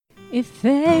If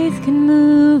faith can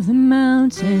move the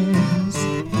mountains,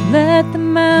 let the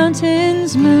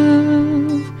mountains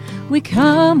move. We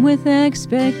come with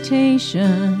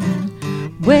expectation,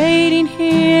 waiting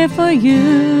here for you.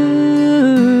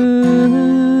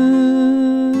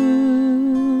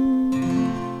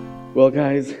 Well,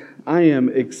 guys, I am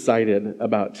excited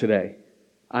about today.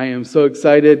 I am so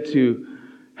excited to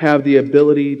have the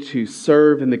ability to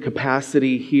serve in the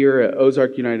capacity here at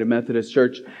Ozark United Methodist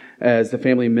Church as the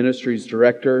Family Ministries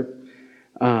Director.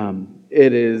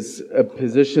 It is a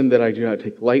position that I do not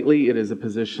take lightly. It is a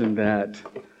position that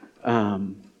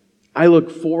I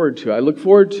look forward to. I look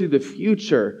forward to the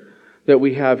future that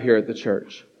we have here at the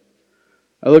church.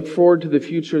 I look forward to the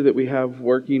future that we have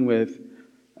working with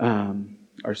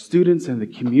our students and the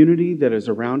community that is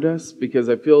around us, because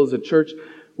I feel as a church,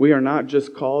 we are not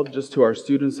just called just to our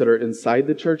students that are inside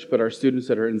the church, but our students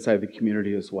that are inside the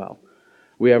community as well.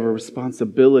 We have a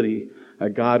responsibility, a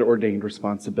God-ordained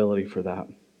responsibility for that.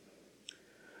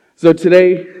 So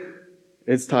today,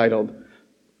 it's titled,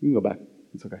 you can go back,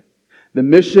 it's okay. The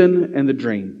Mission and the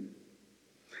Dream.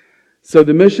 So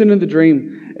the mission and the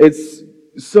dream, it's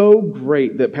so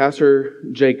great that Pastor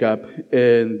Jacob,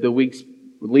 in the weeks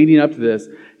leading up to this,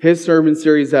 his sermon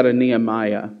series out of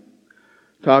Nehemiah,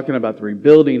 talking about the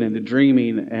rebuilding and the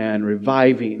dreaming and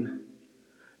reviving,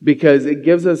 because it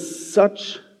gives us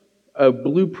such a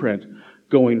blueprint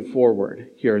going forward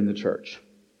here in the church.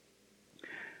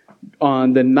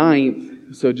 On the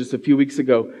 9th, so just a few weeks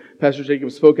ago, Pastor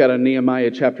Jacob spoke out of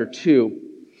Nehemiah chapter 2,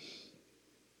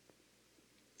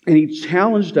 and he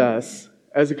challenged us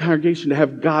as a congregation to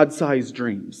have God-sized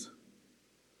dreams.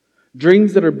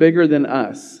 Dreams that are bigger than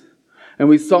us. And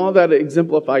we saw that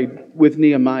exemplified with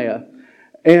Nehemiah.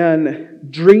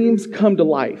 And dreams come to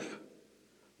life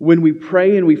when we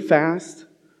pray and we fast,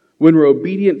 when we're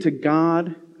obedient to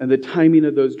God and the timing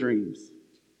of those dreams.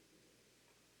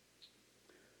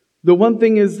 The one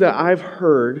thing is that I've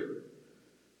heard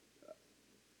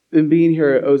in being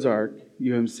here at Ozark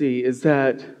UMC is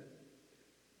that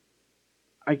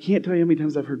I can't tell you how many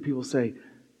times I've heard people say,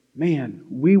 man,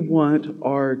 we want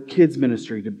our kids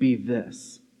ministry to be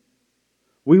this.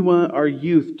 We want our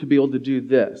youth to be able to do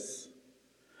this.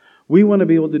 We want to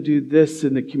be able to do this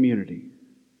in the community.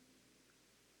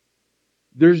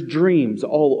 There's dreams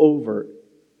all over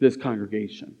this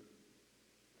congregation.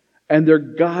 And they're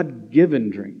God-given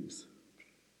dreams.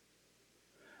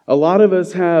 A lot of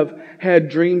us have had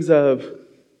dreams of,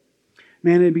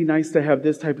 man, it'd be nice to have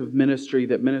this type of ministry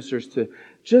that ministers to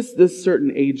just this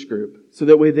certain age group, so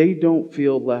that way they don't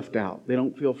feel left out. They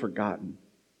don't feel forgotten.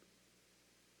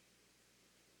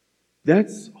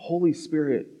 That's Holy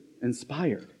Spirit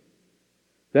inspired.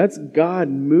 That's God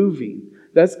moving.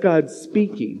 That's God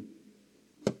speaking.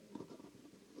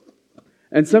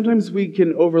 And sometimes we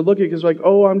can overlook it because we're like,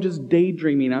 oh, I'm just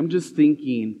daydreaming. I'm just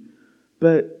thinking.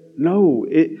 But no,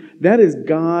 that is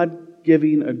God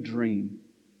giving a dream.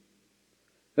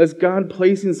 That's God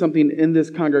placing something in this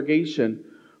congregation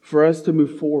for us to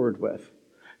move forward with,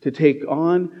 to take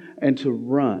on and to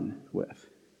run with.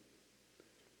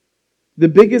 The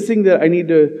biggest thing that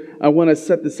I want to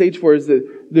set the stage for is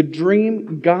that the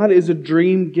dream, God is a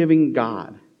dream-giving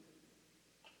God.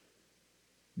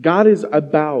 God is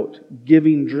about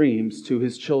giving dreams to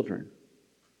His children.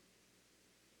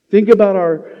 Think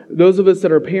about those of us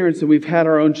that are parents and we've had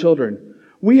our own children.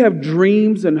 We have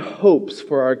dreams and hopes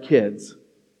for our kids.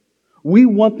 We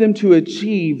want them to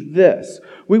achieve this.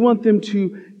 We want them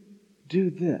to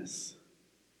do this.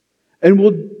 And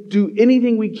we'll do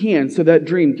anything we can so that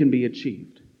dream can be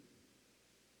achieved.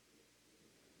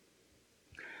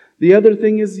 The other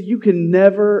thing is you can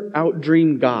never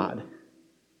outdream God.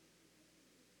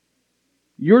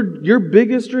 Your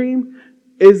biggest dream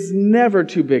is never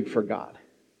too big for God.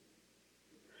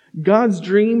 God's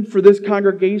dream for this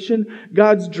congregation,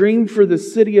 God's dream for the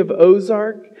city of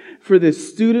Ozark, for the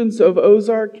students of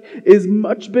Ozark, is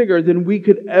much bigger than we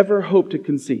could ever hope to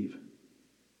conceive.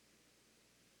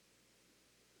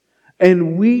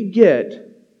 And we get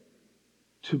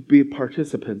to be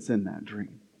participants in that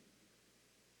dream.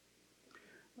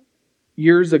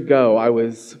 Years ago, I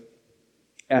was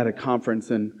at a conference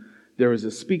and there was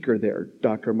a speaker there,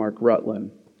 Dr. Mark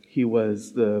Rutland. He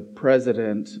was the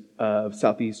president of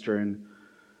Southeastern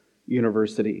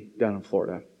University down in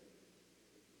Florida.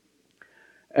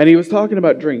 And he was talking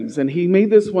about dreams. And he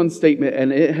made this one statement,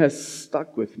 and it has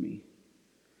stuck with me.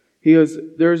 He goes,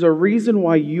 there's a reason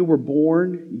why you were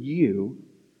born you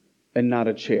and not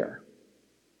a chair.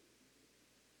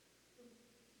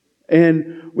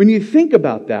 And when you think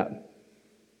about that,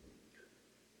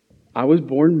 I was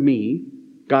born me.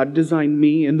 God designed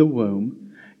me in the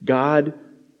womb. God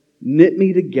knit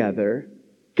me together.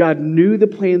 God knew the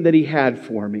plan that He had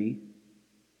for me.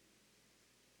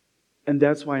 And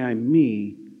that's why I'm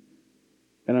me,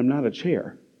 and I'm not a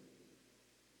chair.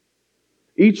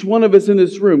 Each one of us in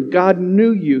this room, God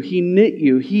knew you. He knit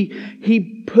you.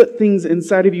 He put things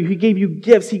inside of you. He gave you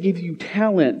gifts. He gave you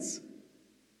talents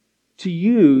to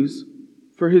use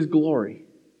for His glory.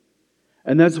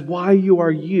 And that's why you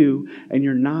are you and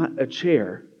you're not a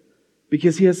chair.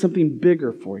 Because He has something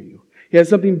bigger for you. He has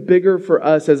something bigger for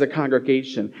us as a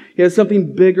congregation. He has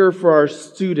something bigger for our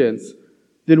students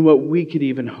than what we could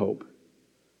even hope,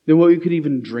 than what we could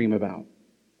even dream about.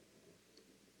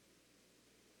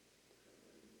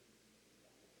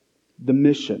 The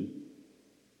mission.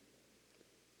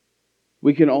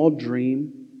 We can all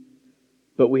dream,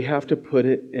 but we have to put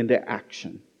it into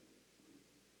action.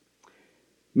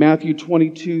 Matthew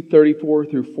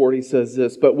 22:34-40 says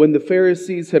this, "But when the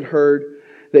Pharisees had heard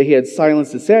that He had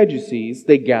silenced the Sadducees,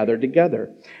 they gathered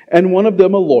together. And one of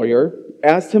them, a lawyer,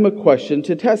 asked Him a question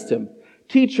to test Him.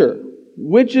 'Teacher,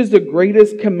 which is the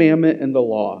greatest commandment in the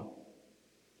law?'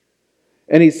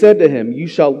 And He said to him, 'You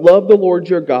shall love the Lord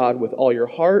your God with all your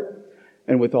heart,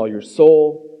 and with all your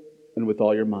soul, and with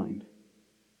all your mind.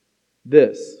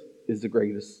 This is the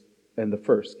greatest and the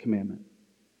first commandment.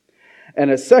 And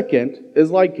a second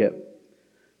is like it.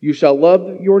 You shall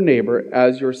love your neighbor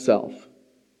as yourself.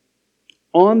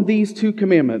 On these two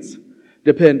commandments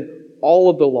depend all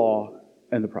of the law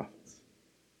and the prophets.'"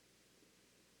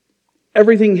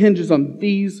 Everything hinges on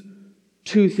these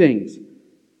two things.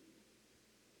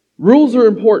 Rules are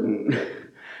important.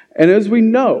 And as we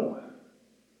know,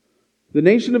 the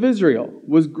nation of Israel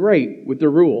was great with the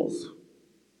rules.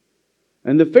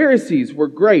 And the Pharisees were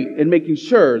great in making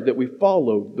sure that we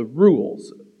followed the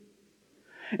rules.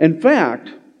 In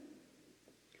fact,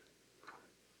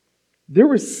 there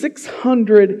were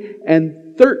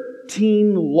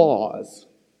 613 laws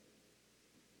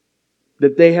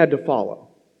that they had to follow.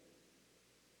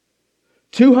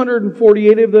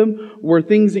 248 of them were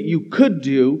things that you could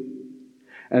do,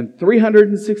 and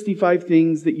 365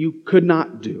 things that you could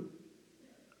not do.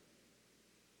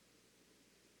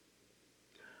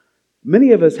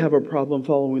 Many of us have a problem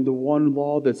following the one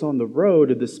law that's on the road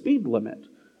of the speed limit.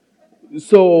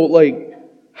 So,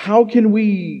 how can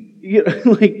we,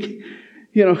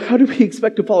 how do we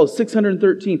expect to follow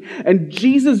 613? And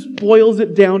Jesus boils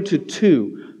it down to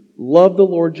two. Love the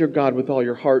Lord your God with all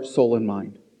your heart, soul, and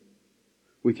mind.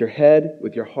 With your head,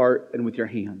 with your heart, and with your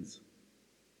hands.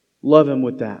 Love Him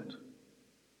with that.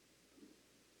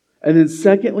 And then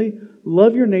secondly,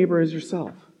 love your neighbor as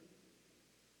yourself.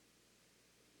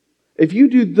 If you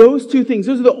do those two things,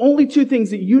 those are the only two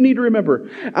things that you need to remember.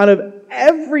 Out of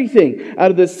everything, out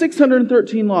of the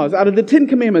 613 laws, out of the 10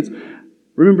 commandments,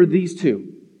 remember these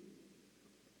two.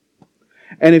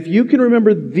 And if you can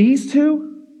remember these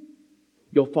two,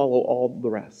 you'll follow all the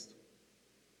rest.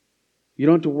 You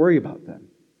don't have to worry about them.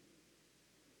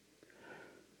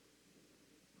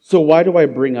 So why do I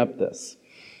bring up this?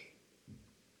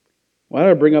 Why do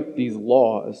I bring up these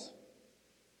laws?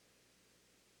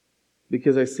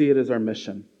 Because I see it as our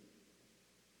mission.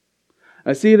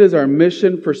 I see it as our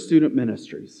mission for student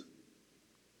ministries.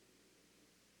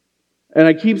 And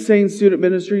I keep saying student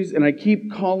ministries, and I keep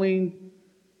calling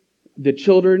the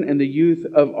children and the youth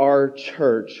of our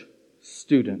church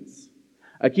students.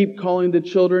 I keep calling the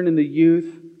children and the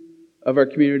youth of our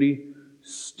community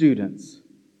students,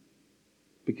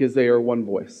 because they are one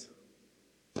voice.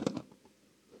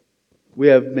 We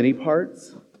have many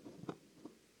parts,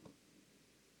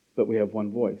 but we have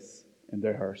one voice, and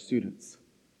they're our students.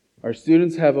 Our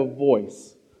students have a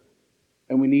voice,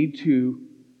 and we need to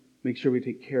make sure we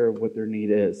take care of what their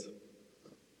need is.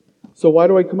 So why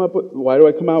do I come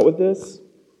out with this?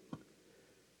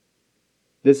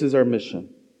 This is our mission.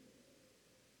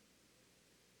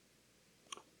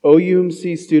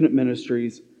 OUMC Student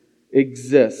Ministries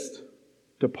exist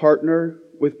to partner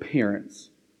with parents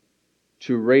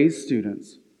to raise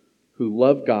students who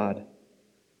love God,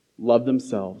 love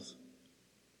themselves,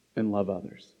 and love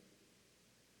others.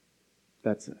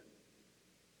 That's it.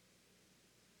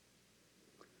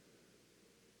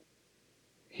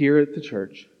 Here at the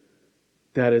church,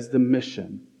 that is the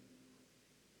mission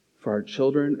for our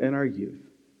children and our youth.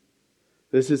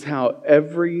 This is how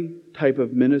every type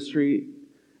of ministry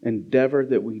endeavor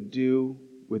that we do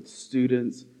with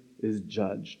students is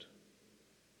judged.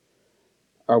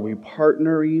 Are we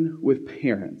partnering with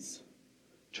parents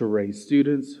to raise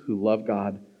students who love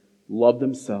God, love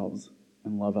themselves,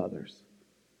 and love others?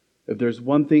 If there's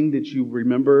one thing that you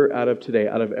remember out of today,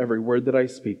 out of every word that I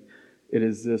speak, it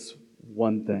is this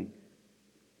one thing.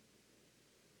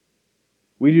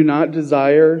 We do not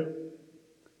desire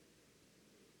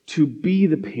to be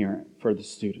the parent for the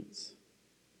students.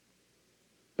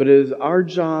 But it is our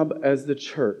job as the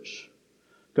church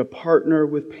to partner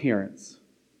with parents.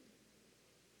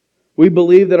 We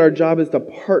believe that our job is to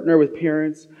partner with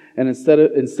parents and instead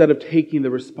of taking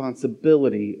the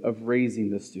responsibility of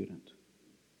raising the student.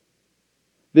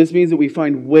 This means that we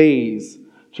find ways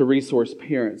to resource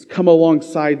parents, come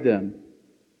alongside them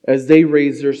as they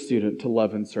raise their student to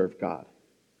love and serve God.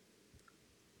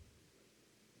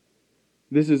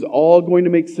 This is all going to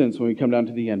make sense when we come down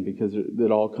to the end, because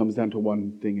it all comes down to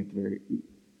one thing at the very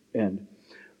end.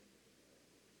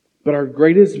 But our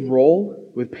greatest role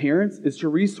with parents is to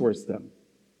resource them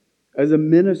as a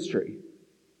ministry.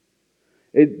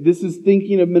 This is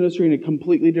thinking of ministry in a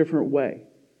completely different way.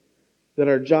 That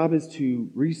our job is to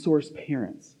resource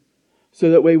parents.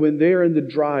 So that way when they're in the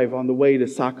drive on the way to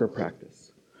soccer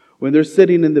practice, when they're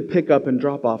sitting in the pickup and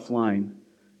drop-off line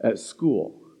at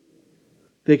school,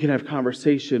 they can have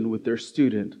conversation with their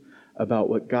student about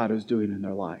what God is doing in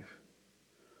their life.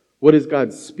 What is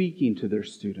God speaking to their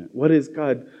student? What is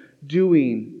God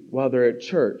doing while they're at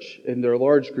church, in their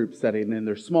large group setting, in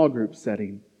their small group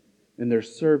setting, in their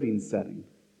serving setting?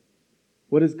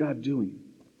 What is God doing?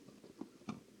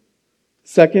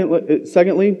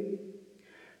 Secondly,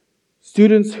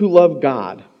 students who love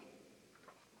God.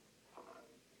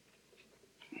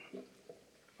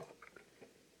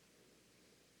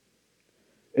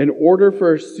 In order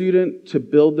for a student to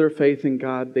build their faith in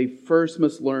God, they first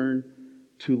must learn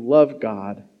to love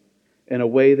God in a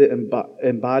way that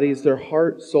embodies their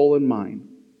heart, soul, and mind.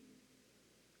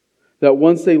 That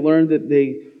once they learn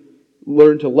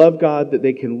to love God, that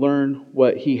they can learn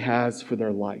what He has for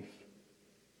their life.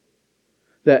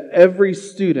 That every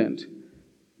student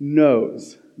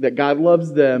knows that God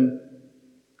loves them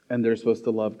and they're supposed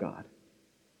to love God.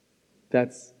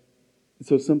 It's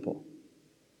so simple.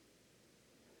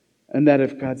 And that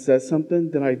if God says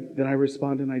something, then I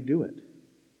respond and I do it.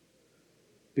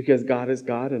 Because God is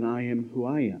God and I am who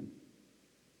I am.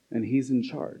 And He's in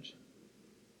charge.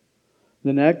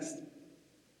 The next,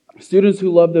 students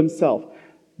who love themselves.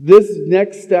 This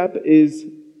next step is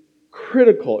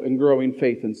critical in growing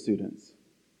faith in students.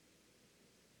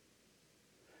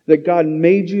 That God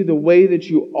made you the way that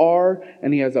you are,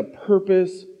 and He has a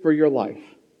purpose for your life.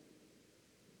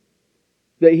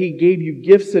 That He gave you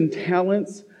gifts and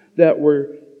talents that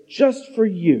were just for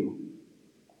you.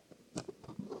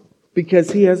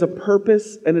 Because He has a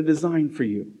purpose and a design for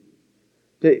you.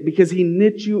 Because He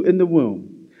knit you in the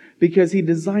womb. Because He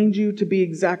designed you to be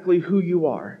exactly who you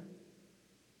are.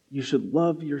 You should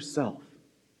love yourself.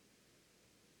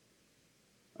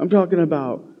 I'm talking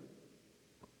about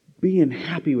being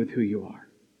happy with who you are.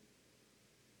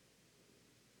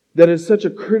 That is such a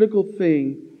critical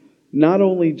thing, not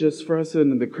only just for us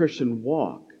in the Christian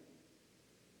walk,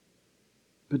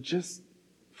 but just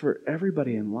for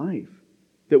everybody in life,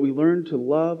 that we learn to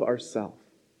love ourselves.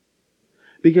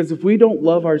 Because if we don't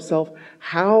love ourselves,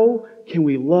 how can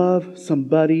we love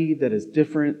somebody that is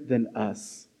different than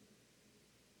us?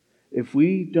 If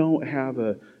we don't have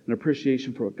an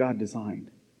appreciation for what God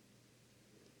designed.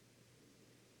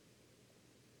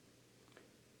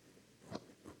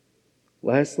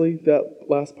 Lastly, that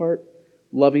last part,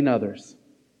 loving others.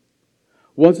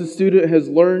 Once a student has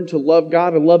learned to love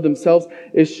God and love themselves,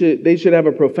 they should have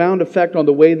a profound effect on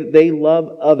the way that they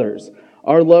love others.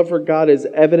 Our love for God is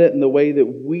evident in the way that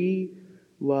we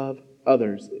love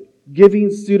others. Giving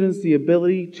students the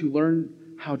ability to learn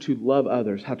how to love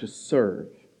others, how to serve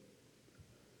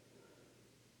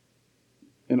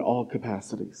in all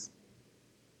capacities.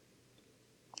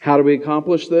 How do we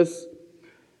accomplish this?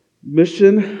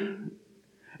 Mission,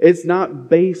 it's not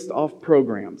based off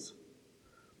programs.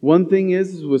 One thing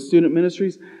is with student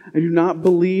ministries, I do not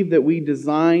believe that we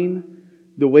design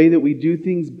the way that we do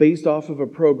things based off of a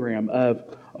program of,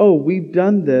 we've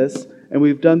done this and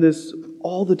we've done this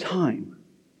all the time,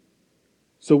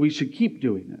 so we should keep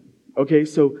doing it. Okay,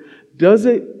 so does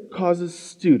it cause a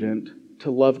student to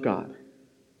love God?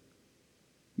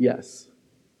 Yes.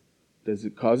 Does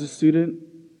it cause a student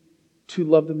to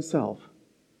love themselves?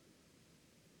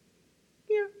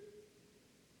 Yeah.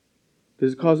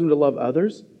 Does it cause them to love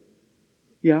others?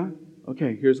 Yeah.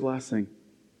 Okay, here's the last thing.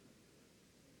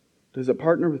 Does it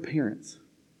partner with parents?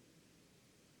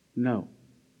 No.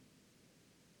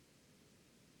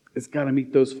 It's got to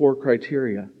meet those 4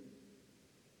 criteria.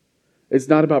 It's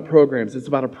not about programs. It's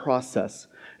about a process.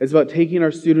 It's about taking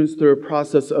our students through a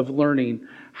process of learning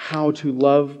how to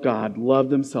love God, love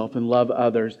themselves, and love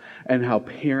others, and how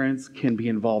parents can be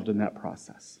involved in that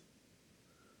process.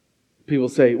 People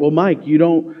say, well, Mike,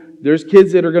 there's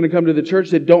kids that are going to come to the church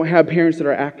that don't have parents that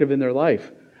are active in their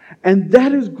life. And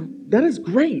that is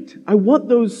great. I want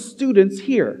those students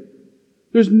here.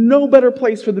 There's no better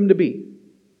place for them to be.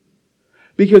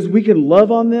 Because we can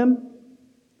love on them.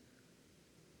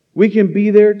 We can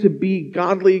be there to be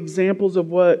godly examples of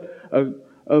what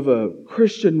a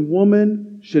Christian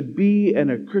woman should be and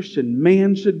a Christian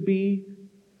man should be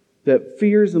that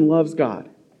fears and loves God.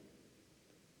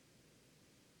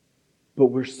 But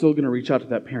we're still going to reach out to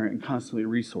that parent and constantly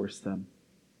resource them.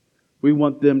 We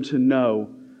want them to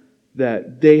know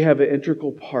that they have an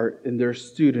integral part in their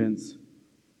students'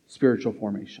 spiritual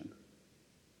formation.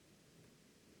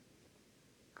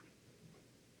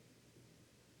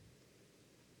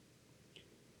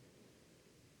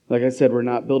 Like I said, we're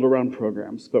not built around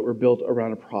programs, but we're built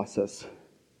around a process.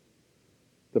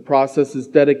 The process is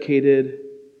dictated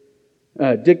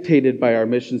by our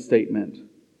mission statement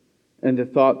and the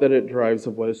thought that it drives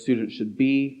of what a student should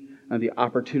be and the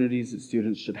opportunities that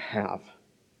students should have.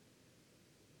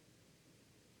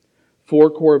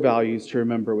 4 core values to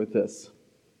remember with this.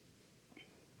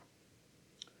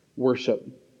 Worship.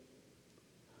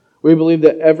 We believe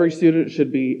that every student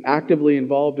should be actively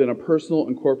involved in a personal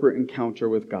and corporate encounter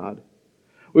with God.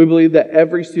 We believe that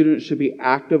every student should be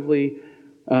actively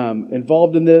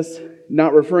involved in this,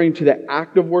 not referring to the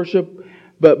act of worship,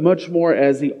 but much more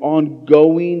as the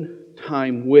ongoing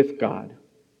time with God.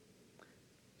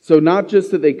 So not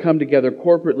just that they come together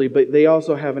corporately, but they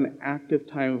also have an active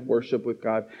time of worship with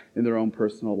God in their own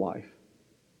personal life.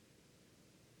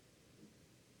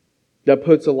 That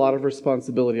puts a lot of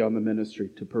responsibility on the ministry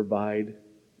to provide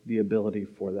the ability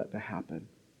for that to happen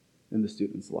in the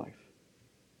student's life.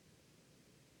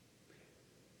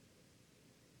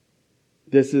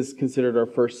 This is considered our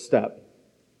first step.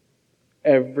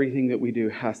 Everything that we do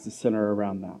has to center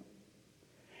around that.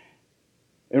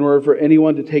 In order for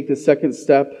anyone to take the second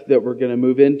step that we're going to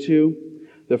move into,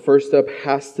 the first step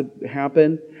has to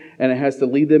happen, and it has to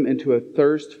lead them into a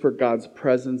thirst for God's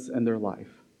presence in their life.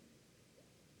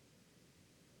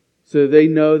 So they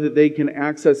know that they can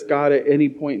access God at any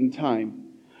point in time.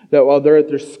 That while they're at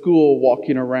their school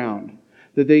walking around,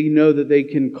 that they know that they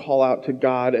can call out to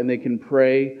God and they can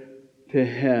pray to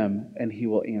Him and He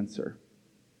will answer.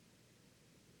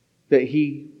 That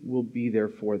He will be there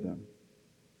for them.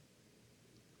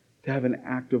 To have an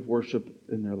act of worship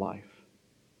in their life.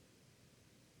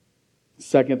 The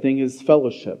second thing is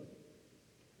fellowship.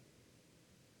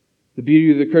 The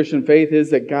beauty of the Christian faith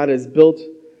is that God has built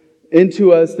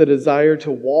into us the desire to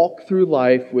walk through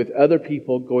life with other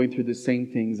people going through the same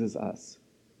things as us.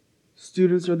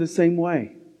 Students are the same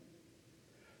way.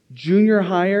 Junior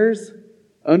hires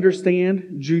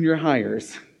understand junior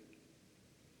hires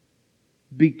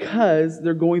because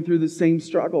they're going through the same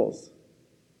struggles.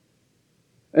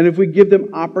 And if we give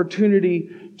them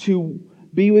opportunity to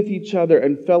be with each other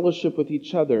and fellowship with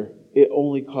each other, it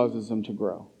only causes them to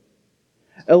grow.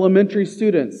 Elementary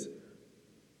students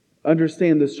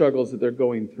understand the struggles that they're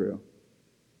going through.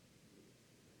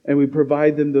 And we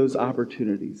provide them those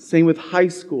opportunities. Same with high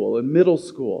school and middle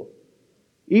school,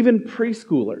 even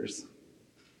preschoolers.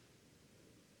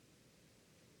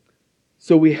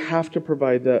 So we have to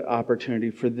provide the opportunity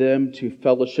for them to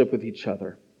fellowship with each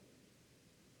other.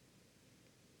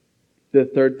 The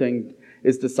third thing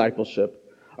is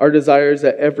discipleship. Our desire is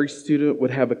that every student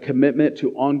would have a commitment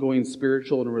to ongoing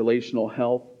spiritual and relational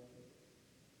health.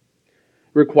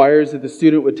 Requires that the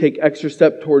student would take extra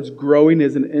step towards growing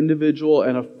as an individual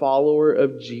and a follower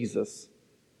of Jesus.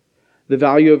 The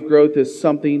value of growth is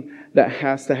something that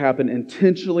has to happen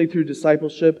intentionally through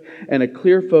discipleship and a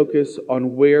clear focus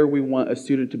on where we want a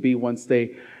student to be once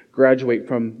they graduate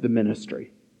from the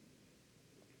ministry.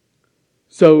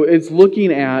 So it's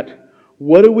looking at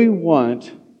what do we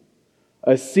want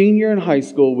a senior in high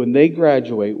school when they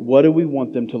graduate, what do we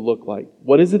want them to look like?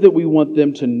 What is it that we want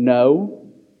them to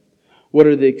know? What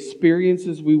are the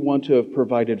experiences we want to have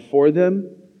provided for them?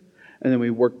 And then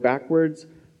we work backwards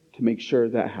to make sure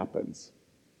that happens.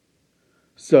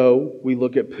 So we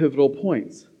look at pivotal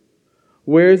points.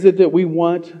 Where is it that we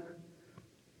want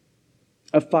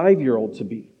a 5-year-old to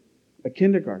be? A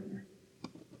kindergartner.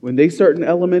 When they start in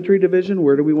elementary division,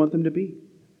 where do we want them to be?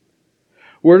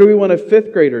 Where do we want a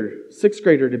 5th grader, 6th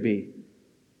grader to be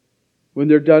when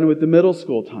they're done with the middle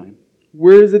school time?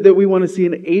 Where is it that we want to see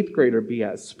an 8th grader be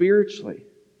at spiritually?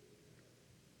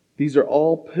 These are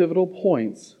all pivotal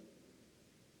points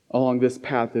along this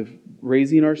path of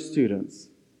raising our students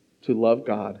to love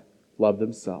God, love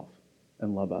themselves,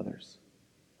 and love others.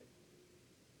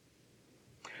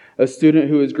 A student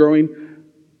who is growing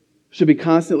should be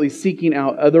constantly seeking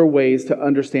out other ways to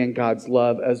understand God's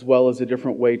love as well as a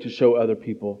different way to show other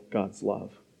people God's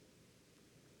love.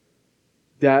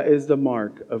 That is the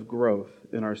mark of growth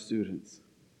in our students.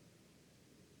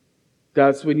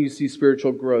 That's when you see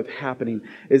spiritual growth happening,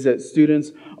 is that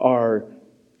students are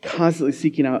constantly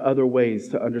seeking out other ways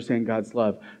to understand God's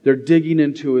love. They're digging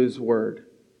into His Word.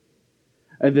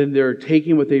 And then they're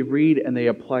taking what they read and they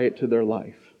apply it to their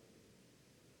life.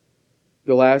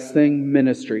 The last thing,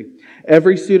 ministry.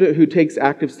 Every student who takes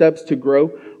active steps to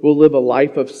grow will live a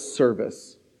life of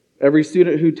service. Every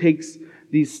student who takes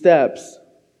these steps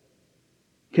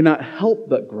cannot help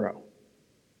but grow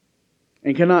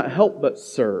and cannot help but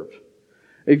serve.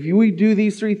 If we do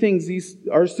these three things,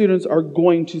 our students are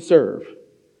going to serve.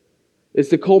 It's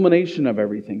the culmination of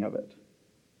everything of it.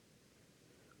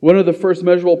 One of the first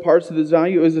measurable parts of this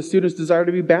value is the student's desire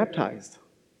to be baptized,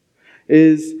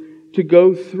 is to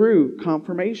go through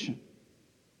confirmation.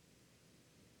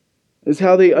 Is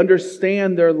how they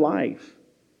understand their life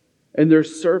and their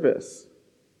service.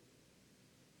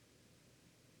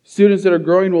 Students that are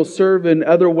growing will serve in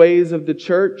other ways of the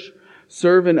church,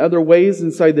 serve in other ways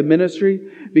inside the ministry,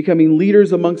 becoming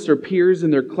leaders amongst their peers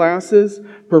in their classes,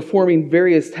 performing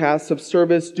various tasks of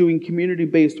service, doing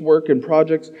community-based work and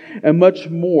projects, and much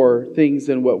more things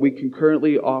than what we can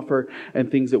currently offer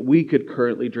and things that we could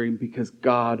currently dream, because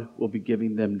God will be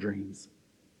giving them dreams.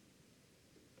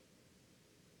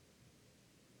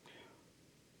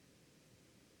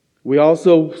 We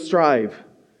also strive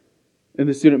in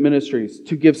the student ministries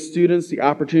to give students the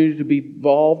opportunity to be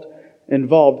involved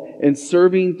in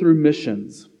serving through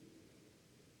missions.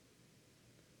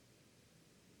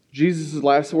 Jesus'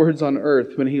 last words on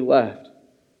earth when He left,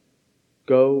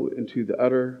 go into the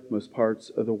uttermost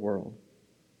parts of the world.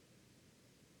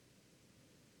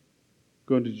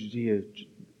 Go into Judea,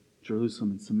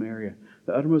 Jerusalem, and Samaria,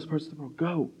 the uttermost parts of the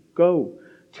world. Go.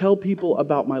 Tell people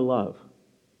about my love.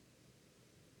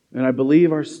 And I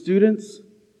believe our students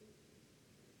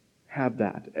have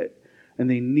that, and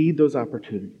they need those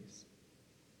opportunities.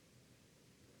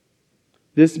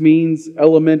 This means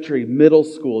elementary, middle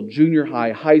school, junior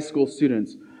high, high school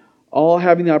students all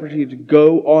having the opportunity to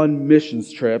go on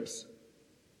missions trips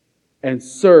and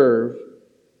serve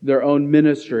their own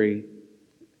ministry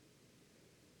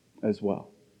as well.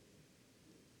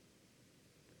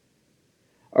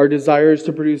 Our desire is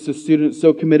to produce a student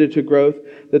so committed to growth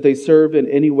that they serve in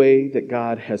any way that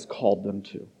God has called them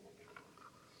to.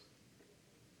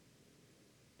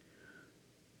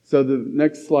 So the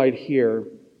next slide here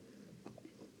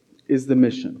is the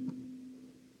mission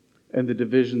and the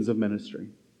divisions of ministry.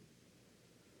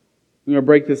 I'm going to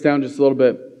break this down just a little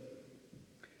bit.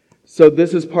 So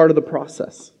this is part of the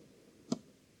process.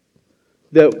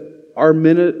 That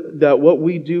what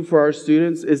we do for our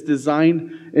students is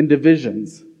designed in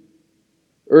divisions.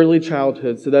 Early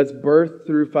childhood, so that's birth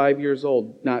through 5 years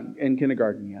old, not in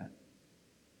kindergarten yet.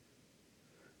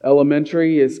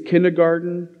 Elementary is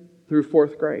kindergarten through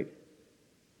 4th grade.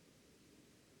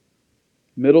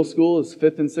 Middle school is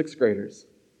 5th and 6th graders.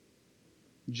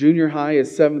 Junior high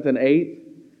is 7th and 8th.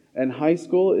 And high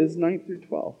school is 9th through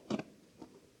 12th.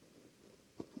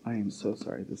 I am so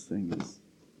sorry, this thing is...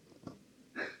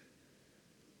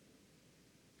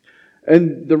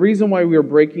 And the reason why we are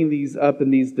breaking these up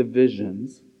in these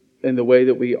divisions in the way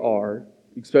that we are,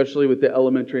 especially with the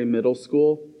elementary and middle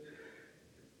school,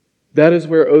 that is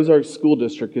where Ozark School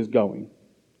District is going.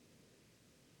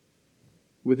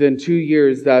 Within 2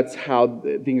 years, that's how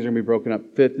things are going to be broken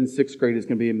up. 5th and 6th grade is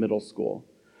going to be in middle school.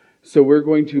 So we're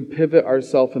going to pivot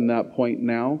ourselves in that point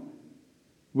now.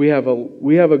 We have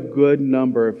a good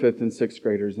number of 5th and 6th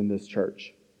graders in this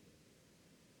church.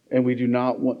 And we do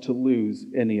not want to lose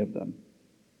any of them.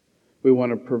 We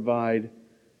want to provide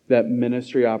that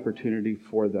ministry opportunity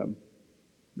for them,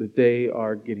 that they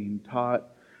are getting taught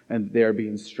and they are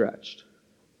being stretched.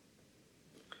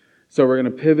 So we're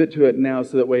going to pivot to it now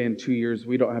so that way in 2 years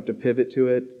we don't have to pivot to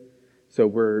it. So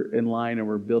we're in line and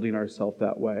we're building ourselves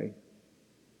that way.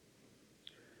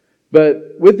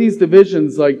 But with these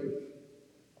divisions,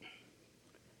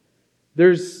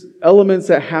 there's elements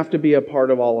that have to be a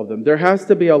part of all of them. There has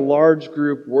to be a large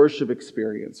group worship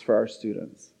experience for our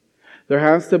students. There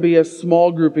has to be a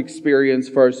small group experience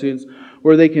for our students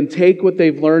where they can take what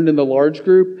they've learned in the large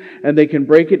group and they can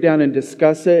break it down and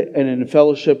discuss it and in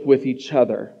fellowship with each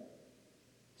other.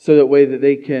 So that way that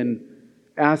they can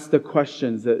ask the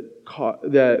questions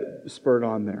that spurred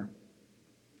on there.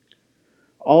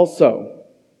 Also,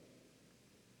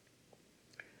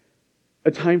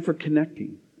 a time for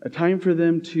connecting. A time for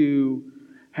them to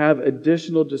have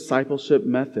additional discipleship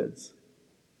methods.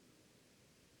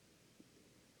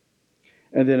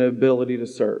 And then ability to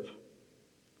serve.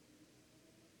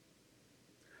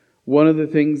 One of the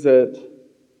things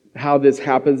how this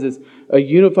happens is a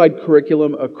unified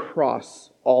curriculum across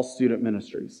all student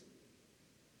ministries.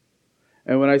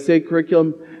 And when I say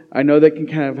curriculum, I know that can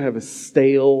kind of have a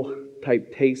stale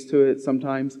type taste to it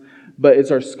sometimes, but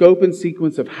it's our scope and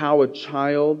sequence of how a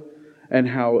child and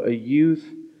how a youth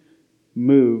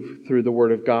move through the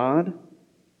Word of God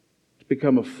to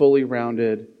become a fully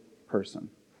rounded person.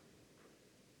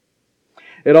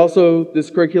 It also, this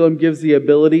curriculum gives the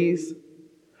abilities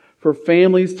for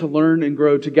families to learn and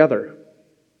grow together.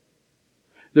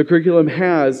 The curriculum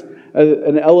has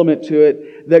an element to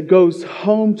it that goes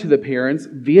home to the parents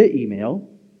via email.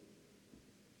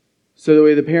 So the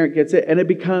way the parent gets it, and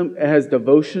it has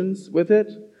devotions with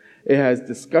it. It has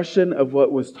discussion of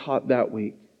what was taught that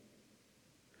week.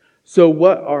 So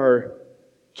what our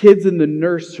kids in the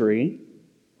nursery,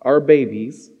 our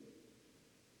babies,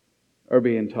 are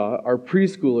being taught, our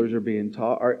preschoolers are being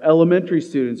taught, our elementary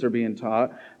students are being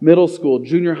taught, middle school,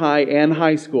 junior high, and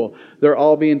high school, they're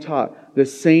all being taught the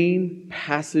same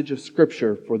passage of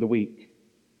Scripture for the week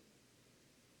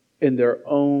in their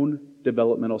own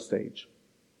developmental stage.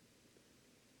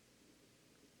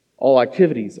 All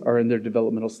activities are in their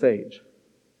developmental stage.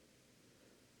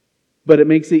 But it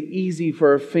makes it easy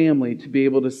for a family to be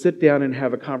able to sit down and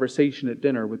have a conversation at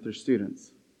dinner with their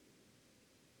students.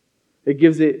 It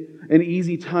gives it an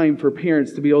easy time for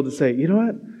parents to be able to say, you know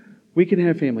what? We can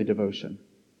have family devotion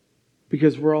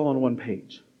because we're all on one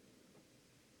page.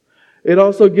 It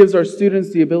also gives our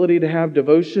students the ability to have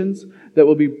devotions that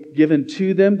will be given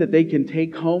to them that they can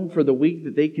take home for the week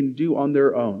that they can do on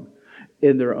their own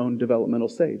in their own developmental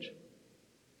stage.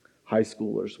 High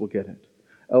schoolers will get it.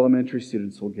 Elementary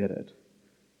students will get it.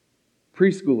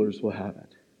 Preschoolers will have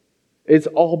it. It's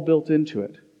all built into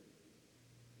it.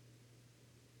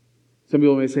 Some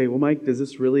people may say, well, Mike, does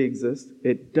this really exist?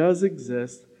 It does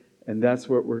exist, and that's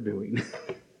what we're doing.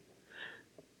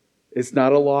 It's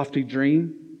not a lofty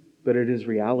dream, but it is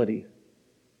reality.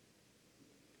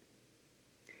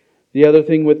 The other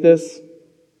thing with this,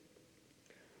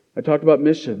 I talked about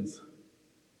missions.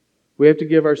 We have to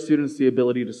give our students the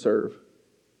ability to serve.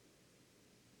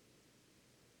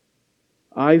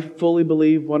 I fully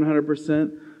believe 100%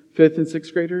 5th and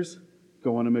 6th graders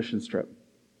go on a missions trip.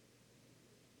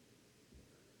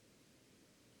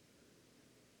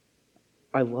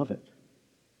 I love it.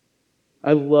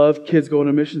 I love kids going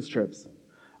on missions trips.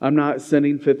 I'm not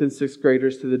sending 5th and 6th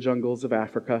graders to the jungles of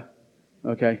Africa.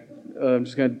 Okay?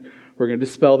 we're going to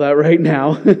dispel that right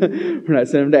now. We're not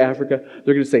sending them to Africa.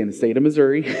 They're going to stay in the state of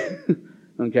Missouri.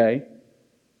 Okay?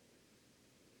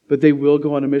 But they will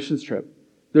go on a missions trip.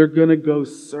 They're going to go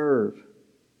serve.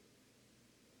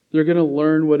 They're going to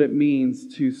learn what it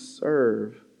means to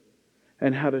serve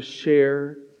and how to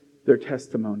share their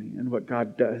testimony and what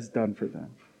God has done for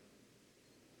them.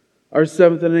 Our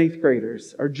 7th and 8th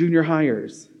graders, our junior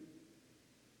hires,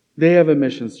 they have a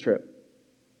missions trip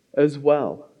as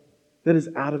well that is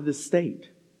out of the state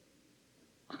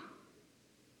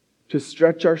to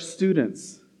stretch our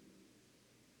students.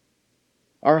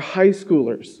 Our high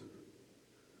schoolers.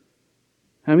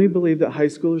 How many believe that high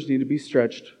schoolers need to be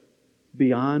stretched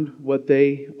beyond what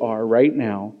they are right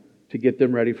now to get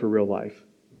them ready for real life?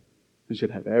 We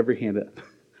should have every hand up.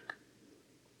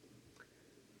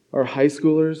 Our high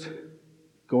schoolers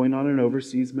going on an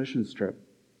overseas missions trip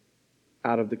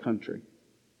out of the country.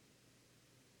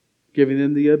 Giving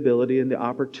them the ability and the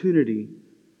opportunity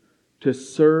to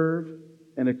serve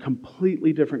in a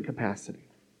completely different capacity.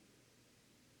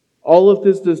 All of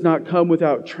this does not come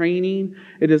without training.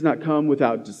 It does not come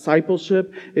without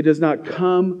discipleship. It does not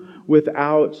come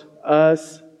without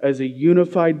us as a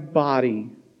unified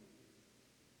body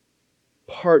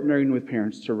partnering with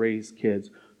parents to raise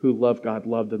kids who love God,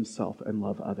 love themselves, and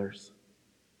love others.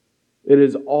 It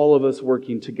is all of us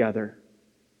working together.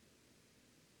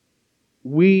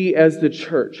 We as the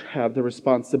church have the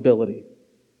responsibility.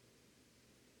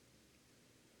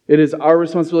 It is our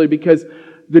responsibility because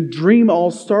the dream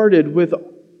all started with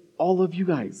all of you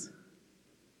guys.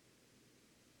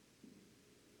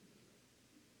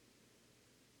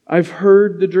 I've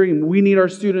heard the dream. We need our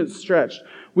students stretched.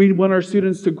 We want our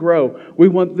students to grow. We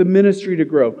want the ministry to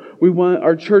grow. We want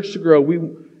our church to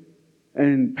grow.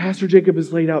 And Pastor Jacob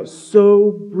has laid out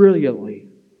so brilliantly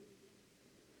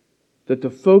that the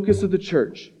focus of the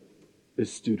church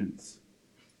is students.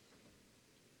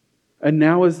 And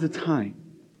now is the time.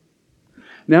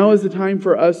 Now is the time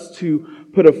for us to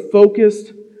put a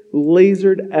focused,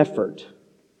 lasered effort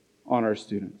on our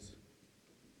students.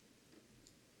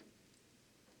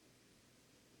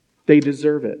 They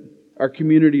deserve it. Our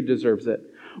community deserves it.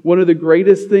 One of the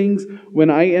greatest things when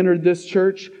I entered this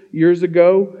church years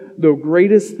ago, the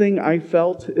greatest thing I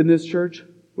felt in this church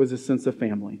was a sense of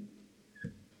family.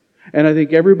 And I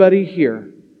think everybody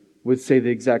here would say the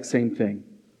exact same thing.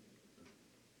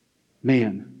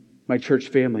 Man, my church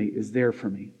family is there for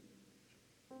me.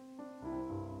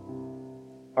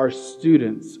 Our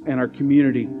students and our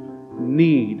community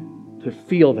need to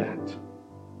feel that.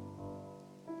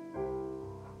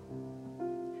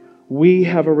 We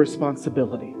have a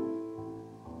responsibility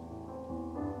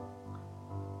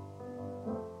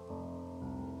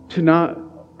to not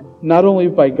only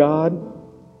by God,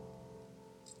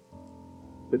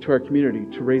 but to our community,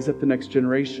 to raise up the next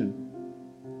generation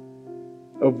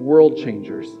of world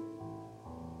changers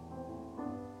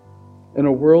in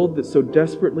a world that so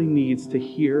desperately needs to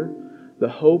hear the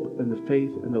hope and the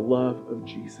faith and the love of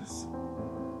Jesus.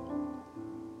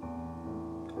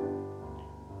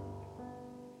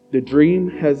 The dream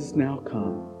has now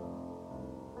come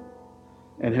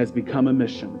and has become a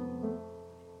mission.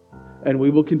 And we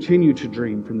will continue to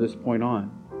dream from this point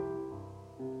on.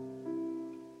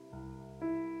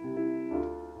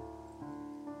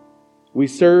 We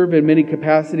serve in many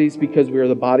capacities because we are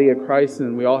the body of Christ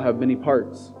and we all have many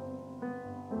parts.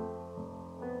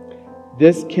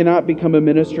 This cannot become a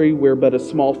ministry where but a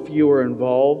small few are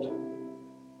involved.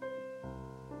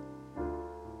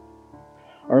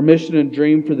 Our mission and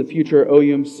dream for the future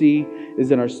OUMC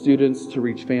is in our students to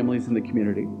reach families in the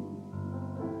community.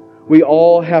 We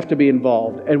all have to be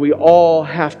involved and we all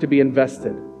have to be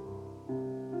invested.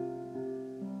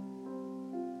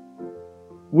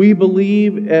 We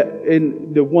believe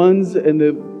in the ones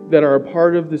that are a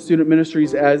part of the student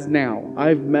ministries as now.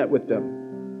 I've met with them.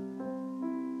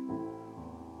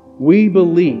 We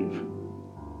believe,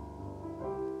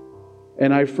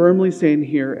 and I firmly stand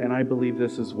here and I believe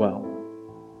this as well,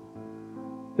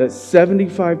 that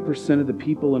 75% of the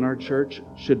people in our church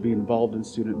should be involved in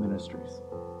student ministries.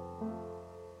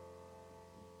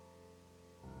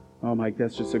 Oh, Mike,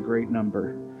 that's just a great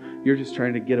number. You're just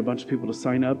trying to get a bunch of people to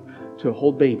sign up to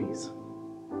hold babies.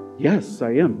 Yes,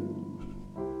 I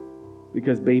am.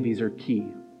 Because babies are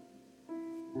key.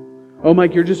 Oh,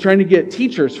 Mike, you're just trying to get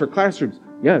teachers for classrooms.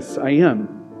 Yes, I am.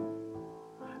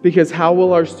 Because how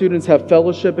will our students have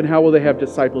fellowship and how will they have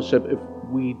discipleship if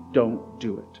we don't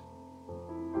do it?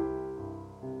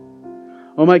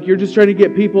 Oh, Mike, you're just trying to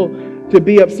get people to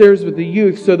be upstairs with the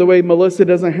youth so the way Melissa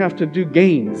doesn't have to do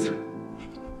games.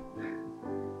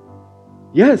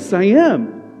 Yes, I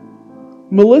am.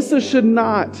 Melissa should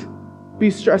not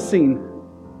be stressing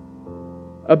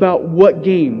about what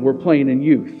game we're playing in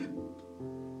youth.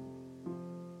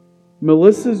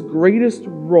 Melissa's greatest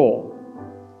role,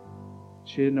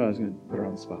 she didn't know I was going to put her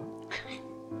on the spot.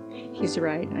 He's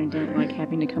right. I don't like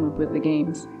having to come up with the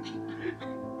games.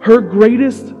 Her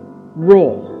greatest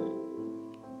role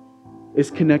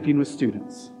is connecting with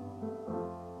students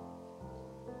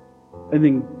and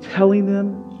then telling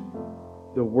them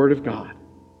the Word of God.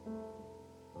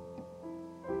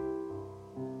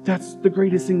 That's the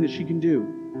greatest thing that she can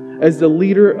do as the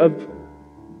leader of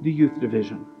the youth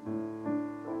division.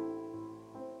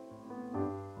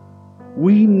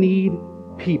 We need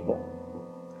people.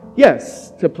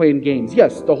 Yes, to play in games.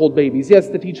 Yes, to hold babies. Yes,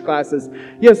 to teach classes.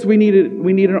 Yes, we need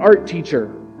an art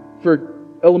teacher for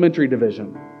elementary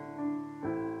division.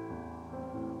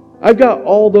 I've got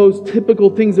all those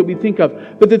typical things that we think of.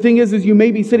 But the thing is you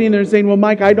may be sitting there saying, well,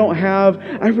 Mike, I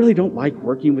really don't like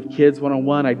working with kids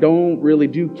one-on-one. I don't really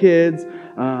do kids.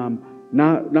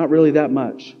 Not really that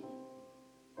much.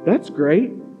 That's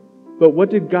great. But what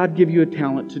did God give you a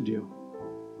talent to do?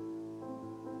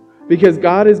 Because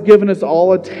God has given us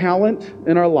all a talent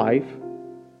in our life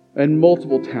and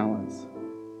multiple talents.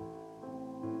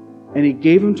 And He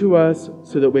gave them to us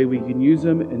so that way we can use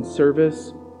them in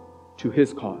service to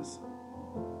His cause,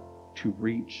 to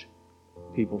reach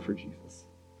people for Jesus.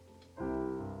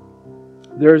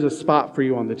 There's a spot for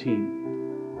you on the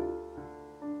team.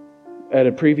 At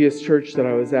a previous church that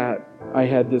I was at, I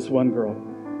had this one girl.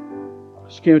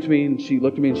 She came up to me and she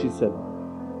looked at me and she said,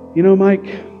 you know,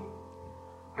 Mike,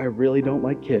 I really don't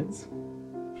like kids.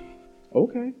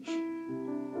 Okay.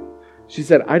 She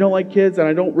said, I don't like kids and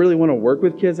I don't really want to work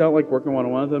with kids. I don't like working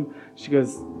one-on-one with them. She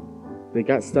goes, they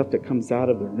got stuff that comes out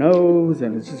of their nose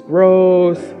and it's just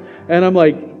gross. And I'm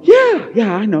like,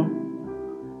 yeah, I know.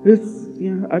 It's,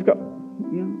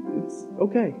 it's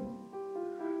okay.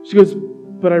 She goes,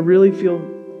 but I really feel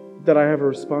that I have a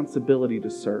responsibility to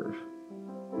serve.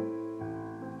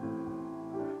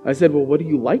 I said, well, what do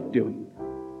you like doing?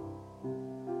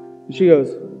 And she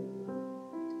goes,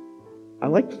 I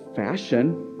like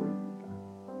fashion.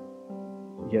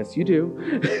 Yes, you do.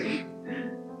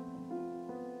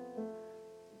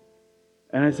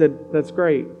 And I said, that's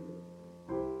great.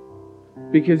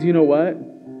 Because you know what?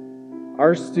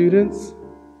 Our students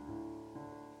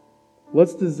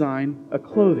let's design a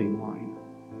clothing line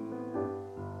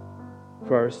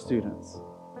for our students.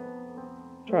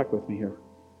 Track with me here.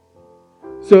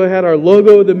 So it had our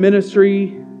logo of the ministry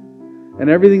and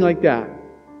everything like that.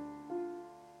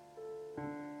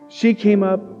 She came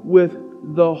up with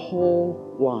the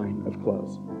whole line of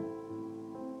clothes.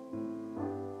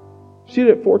 She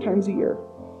did it 4 times a year.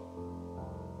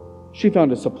 She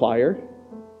found a supplier.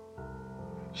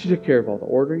 She took care of all the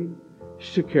ordering.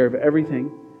 She took care of everything.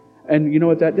 And you know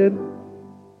what that did?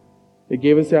 It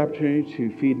gave us the opportunity to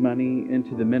feed money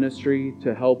into the ministry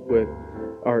to help with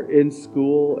our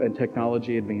in-school and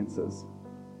technology advances.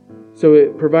 So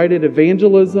it provided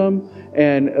evangelism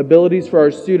and abilities for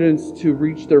our students to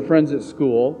reach their friends at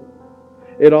school.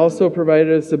 It also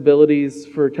provided us abilities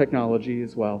for technology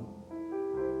as well.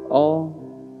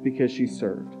 All because she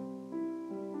served.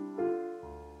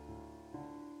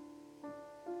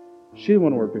 She didn't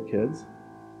want to work with kids.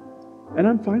 And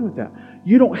I'm fine with that.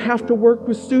 You don't have to work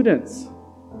with students.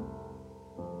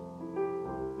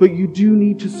 But you do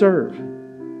need to serve.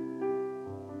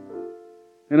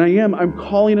 And I'm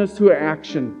calling us to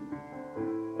action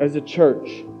as a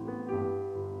church.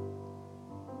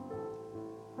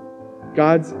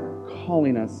 God's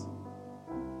calling us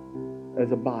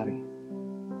as a body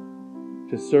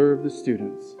to serve the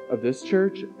students of this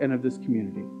church and of this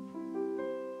community.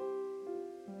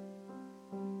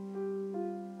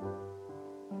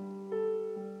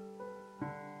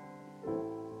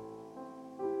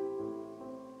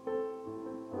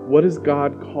 What is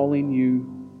God calling you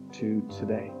to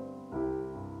today?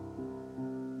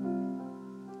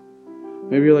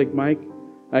 Maybe you're like, Mike,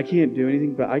 I can't do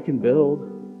anything, but I can build.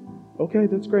 Okay,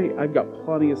 that's great. I've got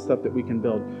plenty of stuff that we can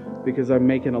build because I'm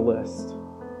making a list.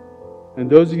 And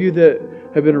those of you that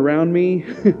have been around me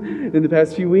in the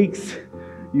past few weeks,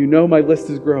 you know my list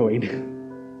is growing.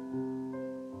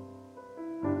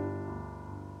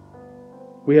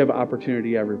 We have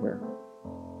opportunity everywhere.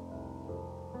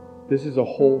 This is a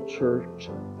whole church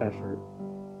effort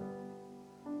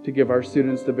to give our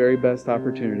students the very best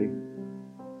opportunity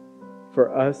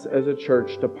for us as a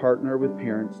church to partner with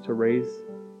parents to raise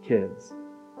kids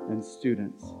and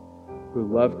students who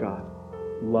love God,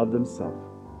 love themselves,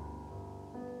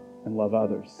 and love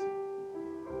others.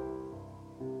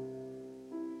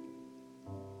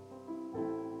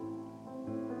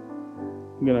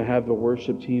 I'm going to have the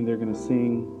worship team, they're going to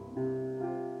sing.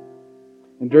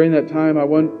 And during that time, I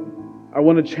want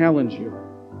to challenge you.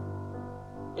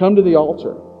 Come to the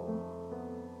altar.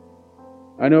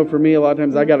 I know for me, a lot of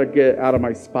times I got to get out of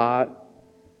my spot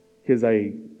because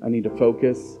I need to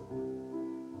focus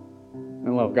and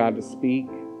allow God to speak.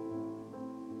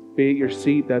 Be at your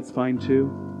seat, that's fine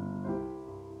too.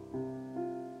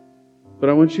 But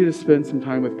I want you to spend some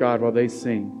time with God while they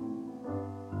sing.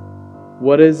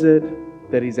 What is it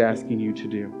that He's asking you to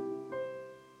do?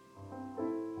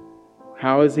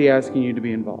 How is He asking you to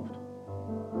be involved?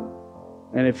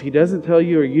 And if He doesn't tell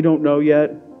you or you don't know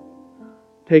yet,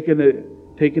 take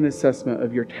an assessment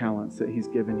of your talents that He's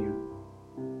given you.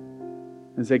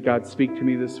 And say, God, speak to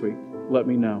me this week. Let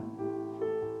me know.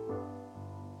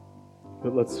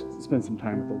 But let's spend some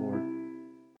time with the Lord.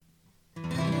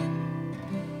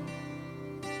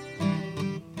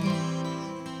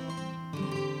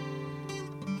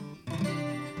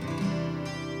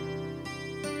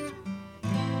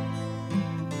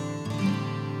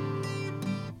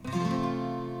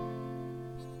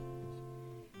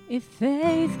 If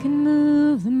faith can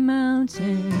move the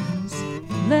mountains,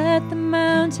 let the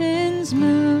mountains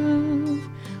move.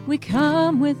 We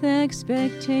come with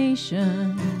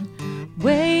expectation,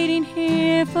 waiting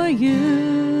here for you.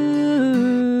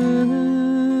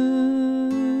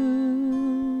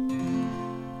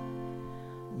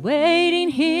 Waiting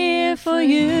here for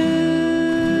you.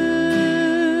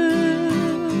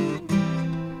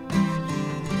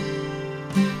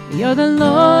 You're the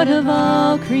Lord of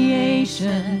all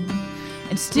creation,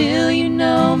 and still you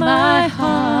know my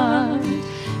heart,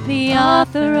 the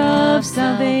author of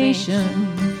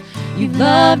salvation. You've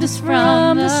loved us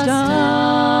from the start.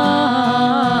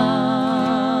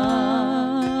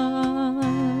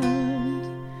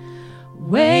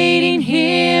 Waiting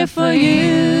here for you,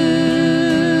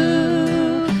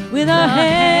 with our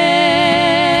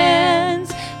hands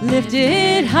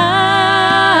lifted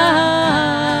high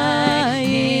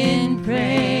in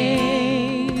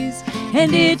praise.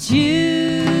 And it's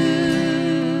you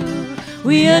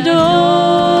we adore,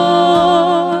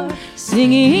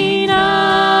 singing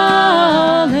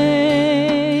hallelujah.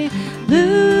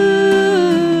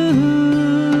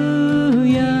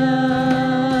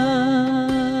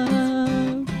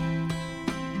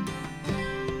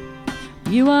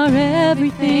 You You are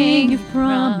everything you've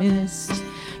promised.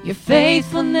 Your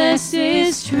faithfulness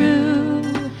is true.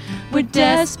 We're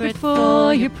desperate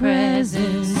for your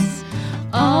presence.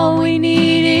 All we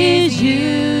need is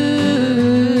you.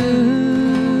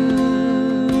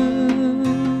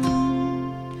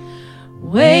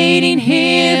 Waiting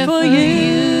here for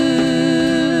you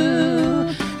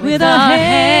with our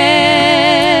hands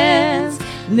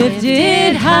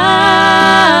lifted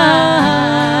high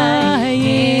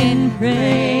in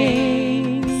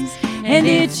praise. And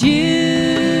it's you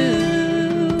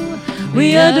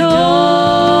we adore,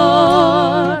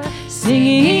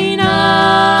 singing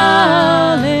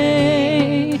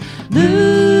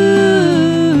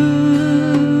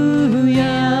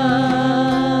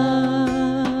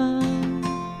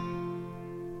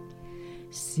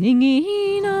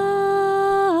singing Alleluia,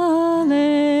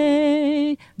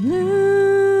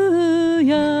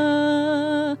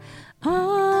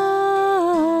 Alleluia,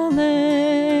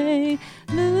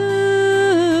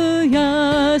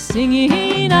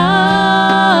 singing Alleluia,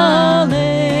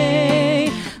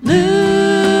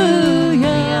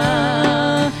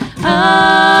 Alleluia.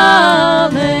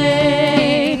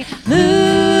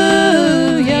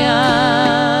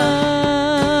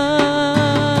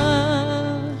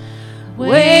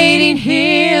 Waiting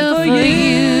here for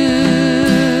you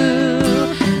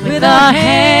with our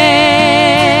hands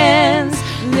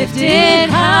lifted